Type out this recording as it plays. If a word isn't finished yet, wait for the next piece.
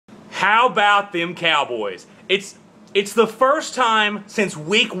How about them Cowboys? It's the first time since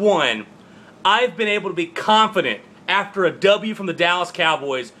week 1 I've been able to be confident after a W from the Dallas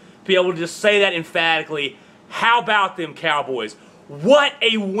Cowboys to be able to just say that emphatically. How about them Cowboys? What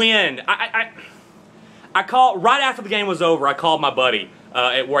a win! I called right after the game was over. I called my buddy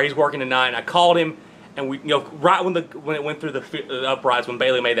at where he's working tonight, and I called him, and we, right when it went through the uprights when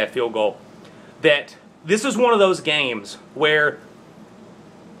Bailey made that field goal, that this is one of those games where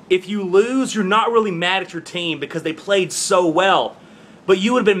if you lose, you're not really mad at your team because they played so well. But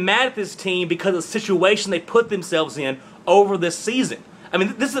you would have been mad at this team because of the situation they put themselves in over this season. I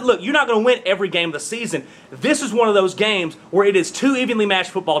mean, look, you're not going to win every game of the season. This is one of those games where it is two evenly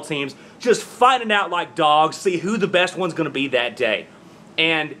matched football teams just fighting it out like dogs, see who the best one's going to be that day.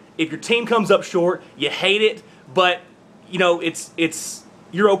 And if your team comes up short, you hate it, but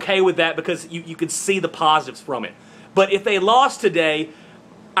you're okay with that because you can see the positives from it. But if they lost today,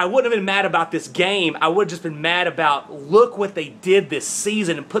 I wouldn't have been mad about this game. I would have just been mad about, look what they did this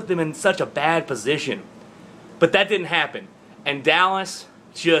season and put them in such a bad position. But that didn't happen. And Dallas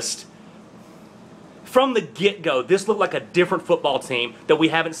just, from the get-go, this looked like a different football team that we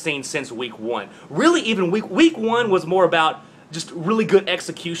haven't seen since week 1. Really, even week 1 was more about just really good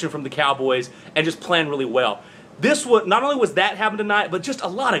execution from the Cowboys and just playing really well. Not only was that happening tonight, but just a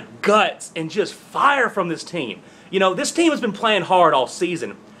lot of guts and just fire from this team. This team has been playing hard all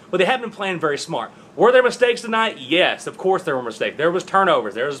season, but they haven't been playing very smart. Were there mistakes tonight? Yes, of course there were mistakes. There was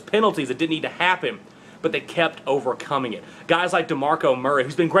turnovers. There was penalties that didn't need to happen, but they kept overcoming it. Guys like DeMarco Murray,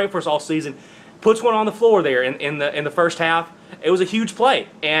 who's been great for us all season, puts one on the floor there in the first half. It was a huge play,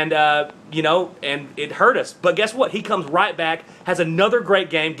 and and it hurt us. But guess what? He comes right back, has another great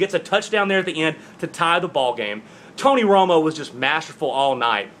game, gets a touchdown there at the end to tie the ball game. Tony Romo was just masterful all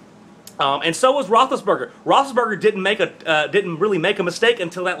night. And so was Roethlisberger. Roethlisberger didn't really make a mistake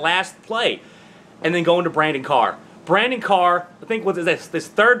until that last play. And then going to Brandon Carr. Brandon Carr, I think, was this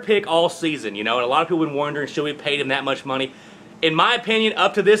third pick all season, and a lot of people have been wondering, should we have paid him that much money? In my opinion,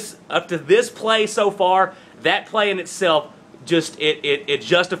 up to this play so far, that play in itself, it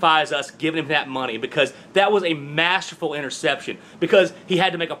justifies us giving him that money because that was a masterful interception because he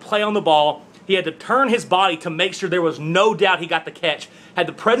had to make a play on the ball. He had to turn his body to make sure there was no doubt he got the catch, had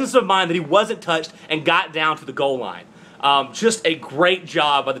the presence of mind that he wasn't touched, and got down to the goal line. Just a great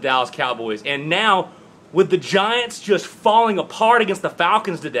job by the Dallas Cowboys. And now, with the Giants just falling apart against the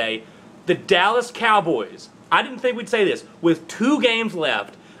Falcons today, the Dallas Cowboys, I didn't think we'd say this, with 2 games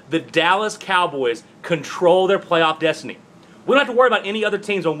left, the Dallas Cowboys control their playoff destiny. We don't have to worry about any other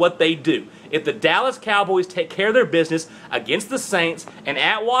teams on what they do. If the Dallas Cowboys take care of their business against the Saints and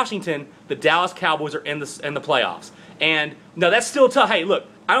at Washington, the Dallas Cowboys are in the playoffs. And no, that's still tough. Hey, look,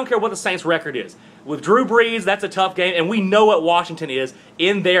 I don't care what the Saints' record is. With Drew Brees, that's a tough game, and we know what Washington is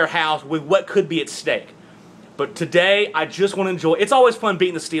in their house with what could be at stake. But today, I just want to enjoy. It's always fun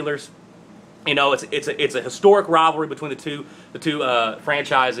beating the Steelers. It's a historic rivalry between the two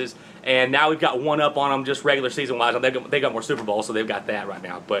franchises, and now we've got one up on them just regular season wise. They got more Super Bowls, so they've got that right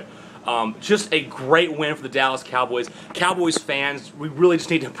now. But just a great win for the Dallas Cowboys. Cowboys fans, we really just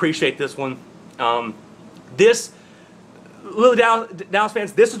need to appreciate this one. Dallas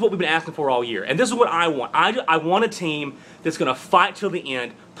fans, this is what we've been asking for all year, and this is what I want. I want a team that's going to fight till the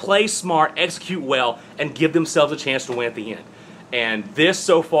end, play smart, execute well, and give themselves a chance to win at the end. And this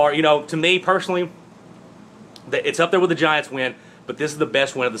so far, to me personally, it's up there with the Giants win, but this is the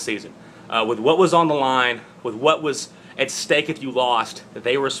best win of the season. With what was on the line, with what was at stake if you lost,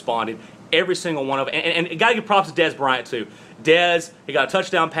 they responded. Every single one of them. And you got to give props to Dez Bryant, too. Dez, he got a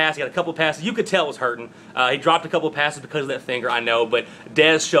touchdown pass, he got a couple of passes. You could tell it was hurting. He dropped a couple of passes because of that finger, I know, but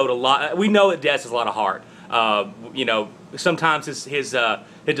Dez showed a lot. We know that Dez has a lot of heart. Sometimes his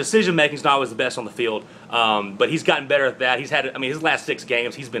decision-making is not always the best on the field, but he's gotten better at that. His last 6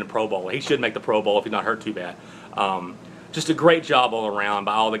 games, he's been a Pro Bowler. He should make the Pro Bowl if he's not hurt too bad. Just a great job all around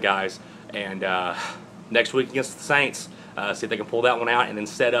by all the guys. And next week against the Saints, see if they can pull that one out and then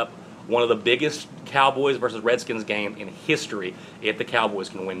set up one of the biggest Cowboys versus Redskins game in history if the Cowboys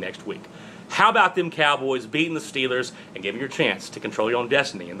can win next week. How about them Cowboys beating the Steelers and giving your chance to control your own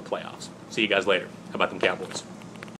destiny in the playoffs? See you guys later. How about them Cowboys?